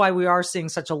 And that's why we are seeing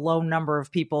such a low number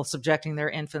of people subjecting their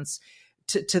infants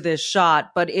to this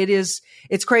shot. But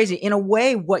it's crazy. In a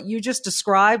way, what you just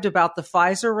described about the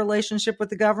Pfizer relationship with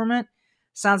the government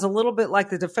sounds a little bit like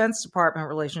the Defense Department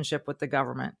relationship with the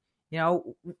government.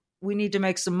 We need to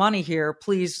make some money here.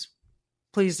 Please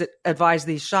advise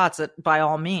these shots that by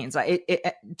all means.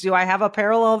 Do I have a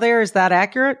parallel there? Is that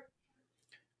accurate?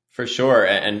 For sure.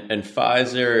 And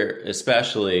Pfizer,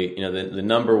 especially, the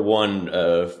number one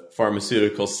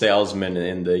pharmaceutical salesman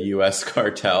in the U.S.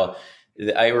 cartel,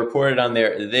 I reported on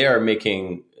there, they are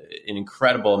making an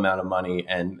incredible amount of money,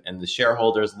 and the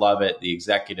shareholders love it. The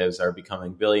executives are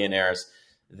becoming billionaires.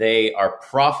 They are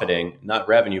profiting, not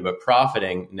revenue, but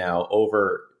profiting now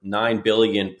over $9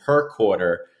 billion per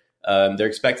quarter. They're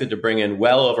expected to bring in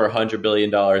well over $100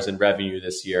 billion in revenue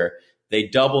this year. They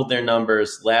doubled their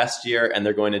numbers last year, and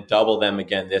they're going to double them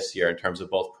again this year in terms of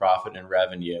both profit and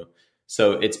revenue.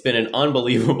 So it's been an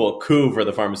unbelievable coup for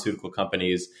the pharmaceutical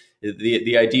companies.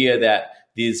 The idea that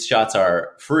these shots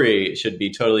are free should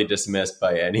be totally dismissed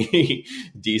by any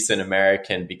decent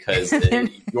American, because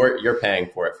you're paying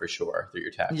for it for sure through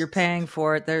your taxes. You're paying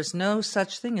for it. There's no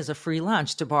such thing as a free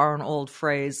lunch, to borrow an old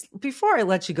phrase. Before I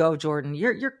let you go, Jordan,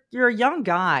 you're a young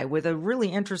guy with a really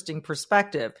interesting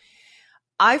perspective.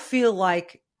 I feel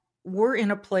like we're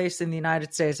in a place in the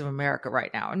United States of America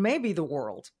right now, and maybe the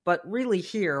world, but really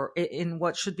here in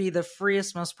what should be the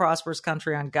freest, most prosperous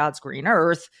country on God's green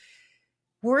earth,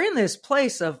 we're in this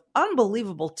place of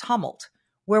unbelievable tumult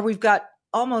where we've got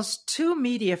almost two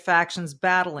media factions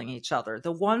battling each other.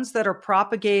 The ones that are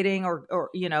propagating or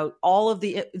all of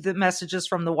the messages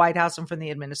from the White House and from the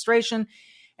administration,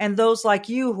 and those like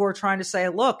you who are trying to say,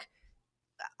 look,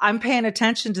 I'm paying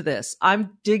attention to this.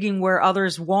 I'm digging where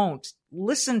others won't.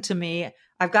 Listen to me.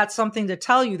 I've got something to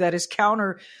tell you that is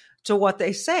counter to what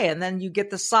they say. And then you get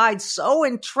the sides so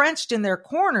entrenched in their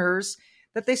corners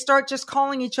that they start just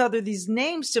calling each other these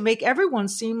names to make everyone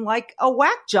seem like a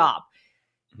whack job.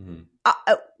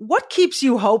 Mm-hmm. What keeps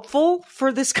you hopeful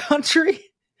for this country?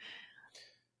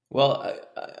 Well,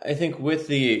 I think with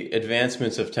the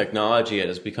advancements of technology, it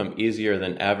has become easier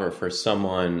than ever for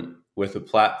someone with a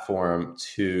platform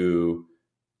to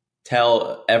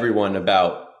tell everyone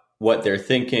about what they're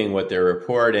thinking, what they're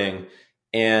reporting.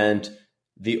 And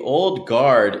the old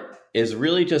guard is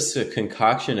really just a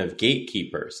concoction of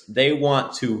gatekeepers. They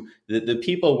want to, the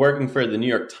people working for the New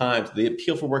York Times, the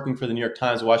appeal for working for the New York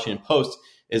Times, Washington Post,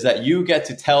 is that you get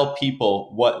to tell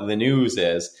people what the news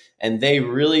is. And they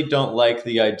really don't like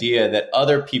the idea that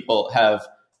other people have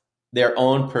their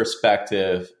own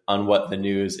perspective on what the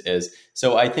news is.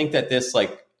 So I think that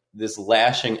this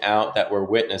lashing out that we're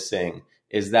witnessing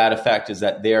is that effect, is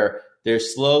that they're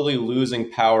slowly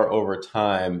losing power over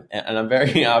time. And I'm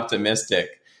very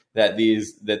optimistic that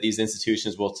these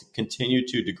institutions will continue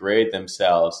to degrade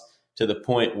themselves to the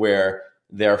point where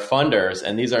their funders,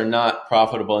 and these are not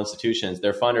profitable institutions,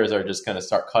 their funders are just going to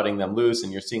start cutting them loose.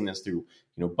 And you're seeing this through,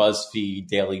 BuzzFeed,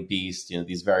 Daily Beast,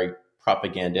 these very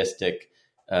propagandistic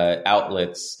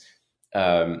outlets.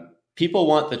 people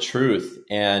want the truth,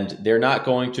 and they're not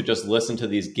going to just listen to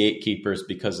these gatekeepers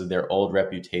because of their old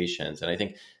reputations. And I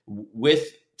think with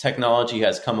technology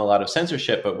has come a lot of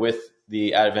censorship, but with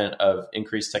the advent of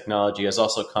increased technology has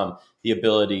also come the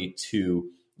ability to,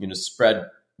 spread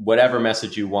whatever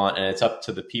message you want, and it's up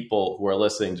to the people who are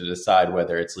listening to decide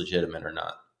whether it's legitimate or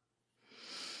not.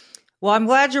 Well, I'm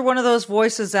glad you're one of those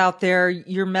voices out there.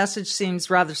 Your message seems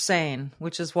rather sane,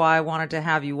 which is why I wanted to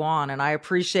have you on, and I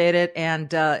appreciate it.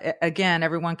 And again,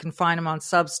 everyone can find him on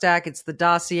Substack. It's the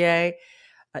Dossier,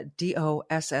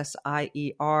 Dossier,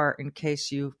 in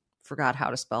case you forgot how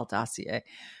to spell dossier.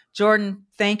 Jordan,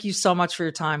 thank you so much for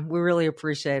your time. We really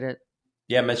appreciate it.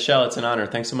 Yeah, Michelle, it's an honor.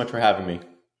 Thanks so much for having me.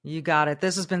 You got it.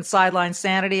 This has been Sideline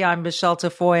Sanity. I'm Michelle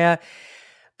Tafoya.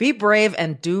 Be brave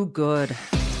and do good.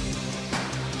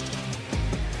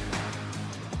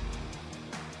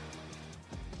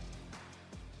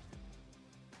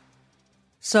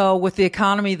 So with the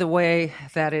economy the way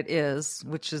that it is,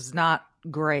 which is not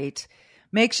great,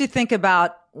 makes you think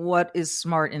about what is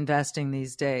smart investing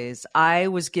these days. I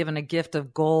was given a gift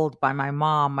of gold by my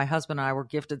mom. My husband and I were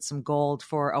gifted some gold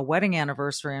for a wedding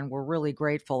anniversary, and we're really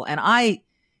grateful. And I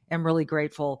am really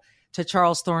grateful to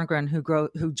Charles Thorngren,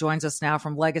 who joins us now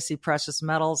from Legacy Precious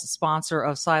Metals, a sponsor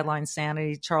of Sideline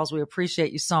Sanity. Charles, we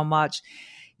appreciate you so much.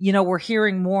 We're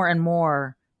hearing more and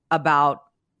more about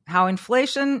how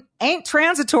inflation ain't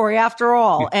transitory after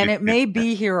all, and it may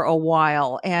be here a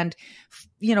while. And,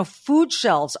 food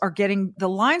shelves are the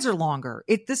lines are longer.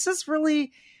 This is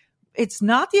really, it's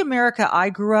not the America I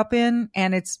grew up in,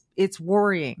 and it's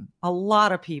worrying a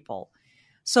lot of people.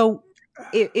 So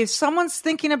if someone's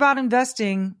thinking about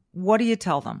investing, what do you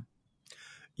tell them?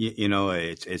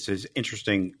 It's an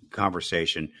interesting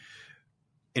conversation.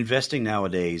 Investing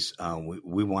nowadays,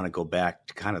 we want to go back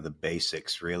to kind of the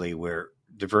basics, really, where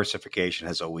diversification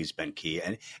has always been key.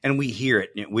 And we hear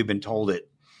it. We've been told it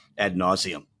ad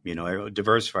nauseum,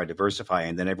 diversify.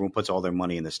 And then everyone puts all their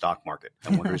money in the stock market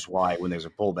and wonders why, when there's a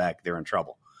pullback, they're in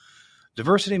trouble.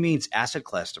 Diversity means asset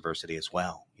class diversity as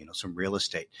well. Some real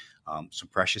estate, some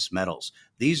precious metals.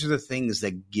 These are the things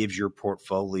that give your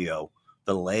portfolio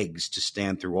the legs to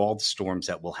stand through all the storms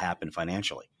that will happen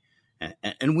financially.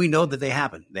 And we know that they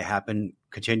happen. They happen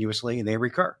continuously and they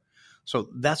recur. So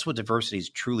that's what diversity is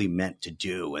truly meant to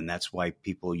do. And that's why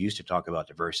people used to talk about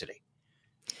diversity.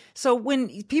 So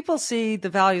when people see the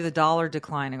value of the dollar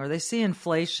declining or they see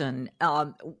inflation,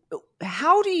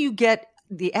 how do you get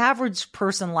the average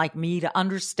person like me to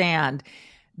understand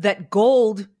that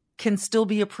gold can still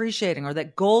be appreciating or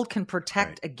that gold can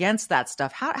protect against that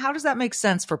stuff? How does that make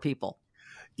sense for people?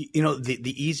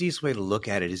 The easiest way to look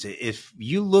at it is if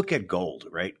you look at gold,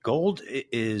 right? Gold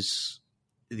is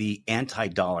the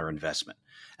anti-dollar investment.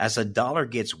 As a dollar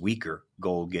gets weaker,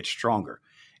 gold gets stronger.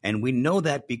 And we know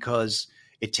that because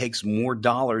it takes more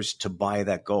dollars to buy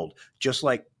that gold, just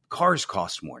like cars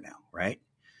cost more now, right?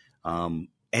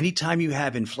 Anytime you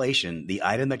have inflation, the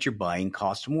item that you're buying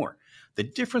costs more. The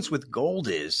difference with gold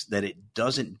is that it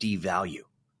doesn't devalue.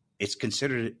 It's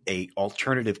considered an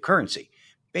alternative currency.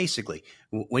 Basically,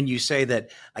 when you say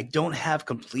that I don't have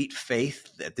complete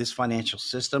faith that this financial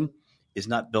system is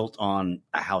not built on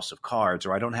a house of cards,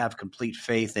 or I don't have complete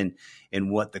faith in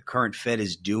what the current Fed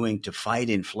is doing to fight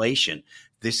inflation,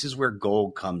 this is where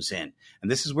gold comes in.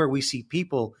 And this is where we see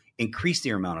people increase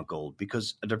their amount of gold,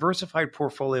 because a diversified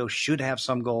portfolio should have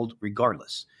some gold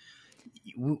regardless.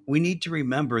 We need to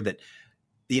remember that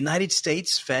the United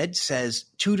States Fed says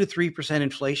 2 to 3%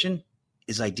 inflation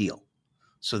is ideal.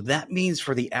 So that means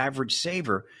for the average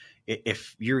saver,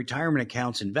 if your retirement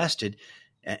account's invested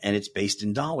and it's based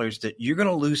in dollars, that you're going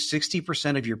to lose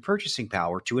 60% of your purchasing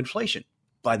power to inflation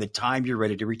by the time you're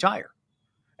ready to retire.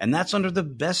 And that's under the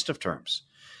best of terms.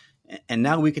 And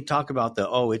now we can talk about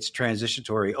it's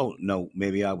transitory. Oh, no,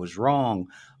 maybe I was wrong.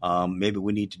 Maybe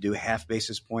we need to do half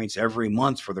basis points every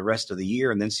month for the rest of the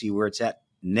year and then see where it's at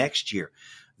next year.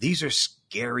 These are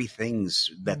scary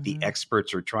things that the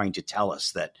experts are trying to tell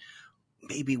us, that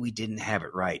maybe we didn't have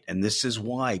it right. And this is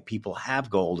why people have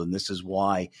gold, and this is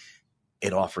why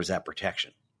it offers that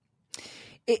protection.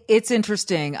 It's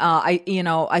interesting.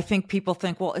 I think people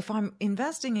think, well, if I'm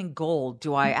investing in gold,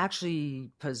 do I actually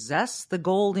possess the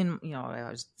gold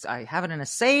I have it in a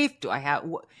safe?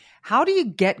 How do you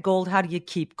get gold? How do you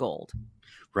keep gold?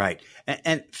 Right.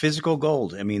 And physical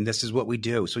gold. I mean, this is what we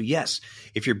do. So yes,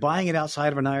 if you're buying it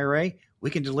outside of an IRA, we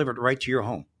can deliver it right to your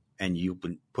home. And you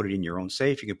can put it in your own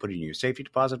safe. You can put it in your safety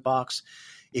deposit box.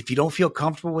 If you don't feel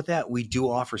comfortable with that, we do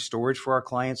offer storage for our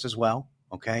clients as well.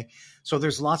 Okay. So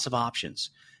there's lots of options.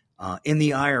 In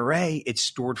the IRA, it's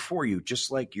stored for you, just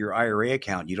like your IRA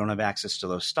account. You don't have access to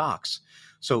those stocks.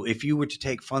 So if you were to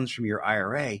take funds from your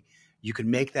IRA, you could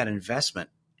make that investment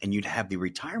and you'd have the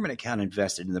retirement account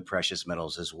invested in the precious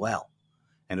metals as well.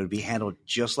 And it would be handled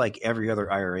just like every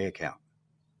other IRA account.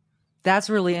 That's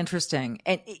really interesting.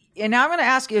 And now I'm going to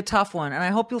ask you a tough one, and I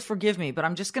hope you'll forgive me, but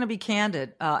I'm just going to be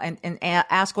candid and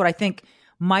ask what I think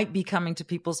might be coming to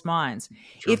people's minds.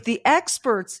 Sure. If the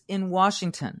experts in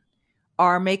Washington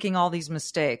are making all these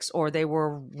mistakes or they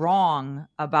were wrong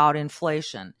about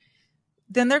inflation,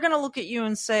 then they're going to look at you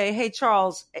and say, hey,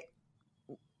 Charles,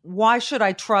 why should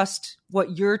I trust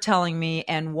what you're telling me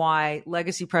and why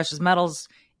Legacy Precious Metals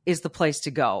is the place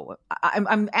to go?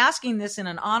 I'm asking this in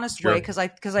an honest way because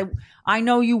I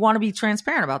know you want to be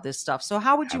transparent about this stuff. So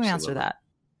how would you answer that?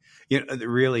 You know, it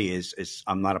really is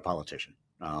I'm not a politician.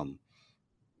 I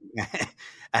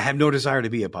have no desire to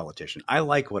be a politician. I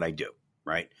like what I do,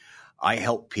 right? I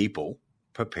help people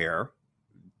prepare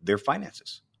their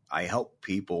finances. I help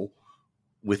people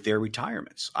with their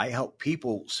retirements. I help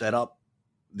people set up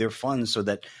their funds so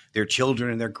that their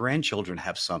children and their grandchildren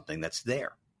have something that's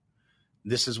there.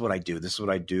 This is what I do. This is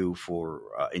what I do for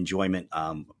enjoyment.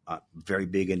 Very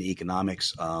big in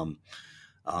economics. But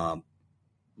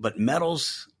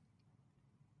metals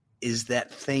is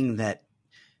that thing that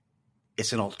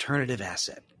it's an alternative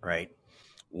asset, right?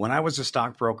 When I was a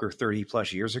stockbroker 30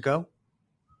 plus years ago,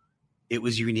 it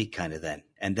was unique kind of then.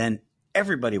 And then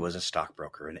everybody was a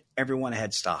stockbroker and everyone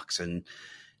had stocks and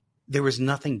there was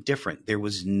nothing different. There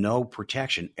was no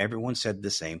protection. Everyone said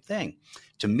the same thing.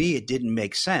 To me, it didn't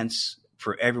make sense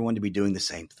for everyone to be doing the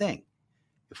same thing.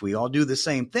 If we all do the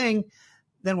same thing,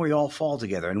 then we all fall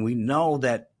together. And we know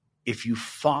that if you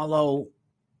follow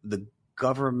the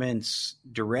government's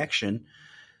direction,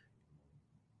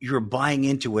 you're buying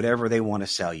into whatever they want to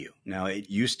sell you. Now, it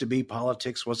used to be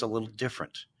politics was a little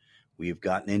different. We've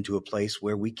gotten into a place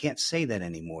where we can't say that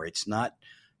anymore. It's not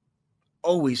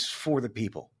always for the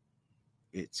people.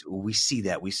 We see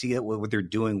that. We see that what they're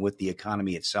doing with the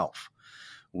economy itself.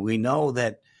 We know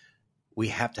that we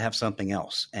have to have something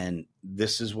else. And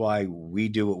this is why we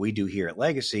do what we do here at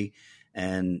Legacy.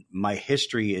 And my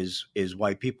history is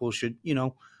why people should,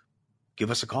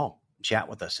 give us a call, chat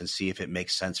with us and see if it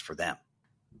makes sense for them.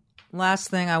 Last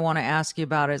thing I want to ask you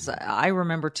about is I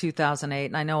remember 2008,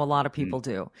 and I know a lot of people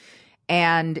do.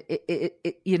 And,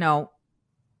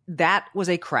 that was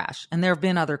a crash, and there have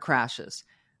been other crashes.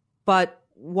 But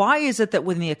why is it that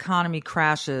when the economy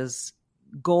crashes,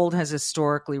 gold has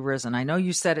historically risen? I know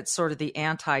you said it's sort of the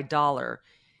anti-dollar.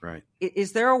 Right.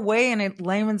 Is there a way in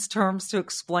layman's terms to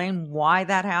explain why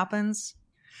that happens?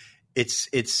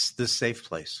 It's the safe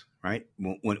place, right?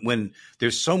 When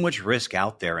there's so much risk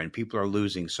out there and people are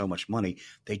losing so much money,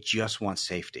 they just want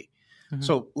safety. Mm-hmm.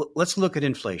 So let's look at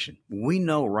inflation. We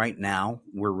know right now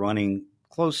we're running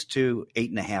close to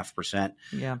 8.5%.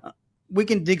 Yeah. We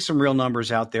can dig some real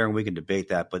numbers out there and we can debate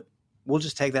that, but we'll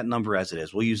just take that number as it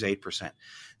is. We'll use 8%.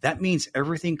 That means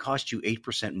everything cost you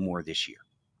 8% more this year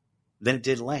than it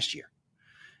did last year.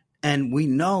 And we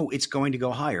know it's going to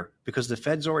go higher because the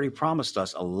Fed's already promised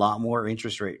us a lot more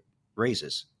interest rate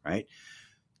raises, right,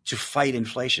 to fight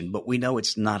inflation. But we know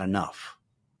it's not enough.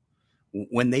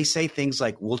 When they say things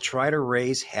like, we'll try to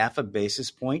raise 0.5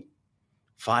 basis point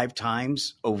 5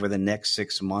 times over the next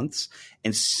 6 months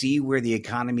and see where the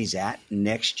economy's at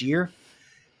next year,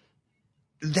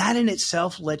 that in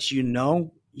itself lets you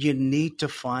know you need to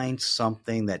find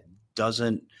something that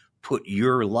doesn't put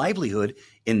your livelihood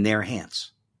in their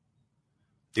hands.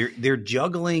 They're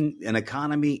juggling an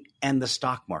economy and the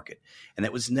stock market, and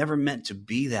that was never meant to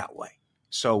be that way.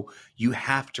 So you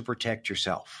have to protect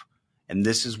yourself. And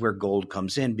this is where gold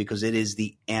comes in because it is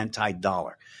the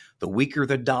anti-dollar. The weaker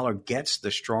the dollar gets,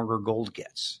 the stronger gold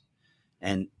gets.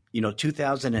 And,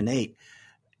 2008,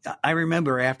 I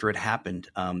remember after it happened,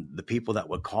 the people that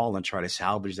would call and try to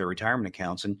salvage their retirement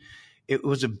accounts, and it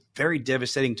was a very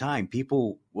devastating time.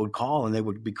 People would call and they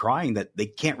would be crying that they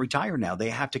can't retire now. They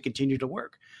have to continue to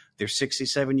work. They're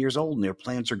 67 years old and their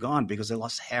plans are gone because they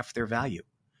lost half their value.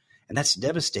 And that's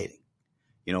devastating,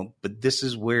 but this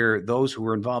is where those who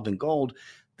were involved in gold,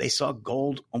 they saw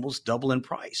gold almost double in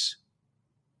price.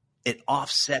 It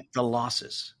offset the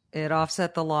losses.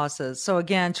 So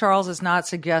again, Charles is not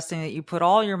suggesting that you put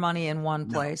all your money in one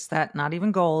place, that not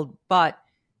even gold, but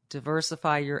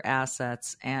diversify your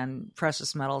assets, and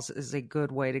precious metals is a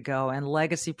good way to go. And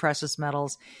Legacy Precious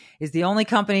Metals is the only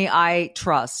company I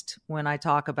trust when I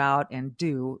talk about and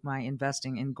do my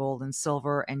investing in gold and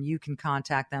silver. And you can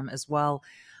contact them as well.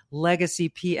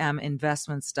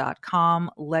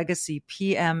 LegacyPMInvestments.com,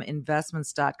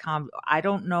 LegacyPMInvestments.com. I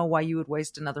don't know why you would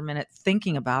waste another minute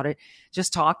thinking about it.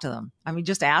 Just talk to them.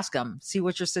 Just ask them, see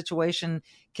what your situation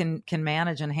can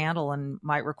manage and handle and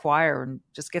might require, and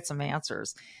just get some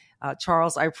answers.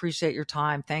 Charles, I appreciate your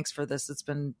time. Thanks for this. It's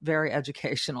been very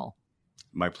educational.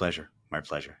 My pleasure. My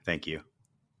pleasure. Thank you.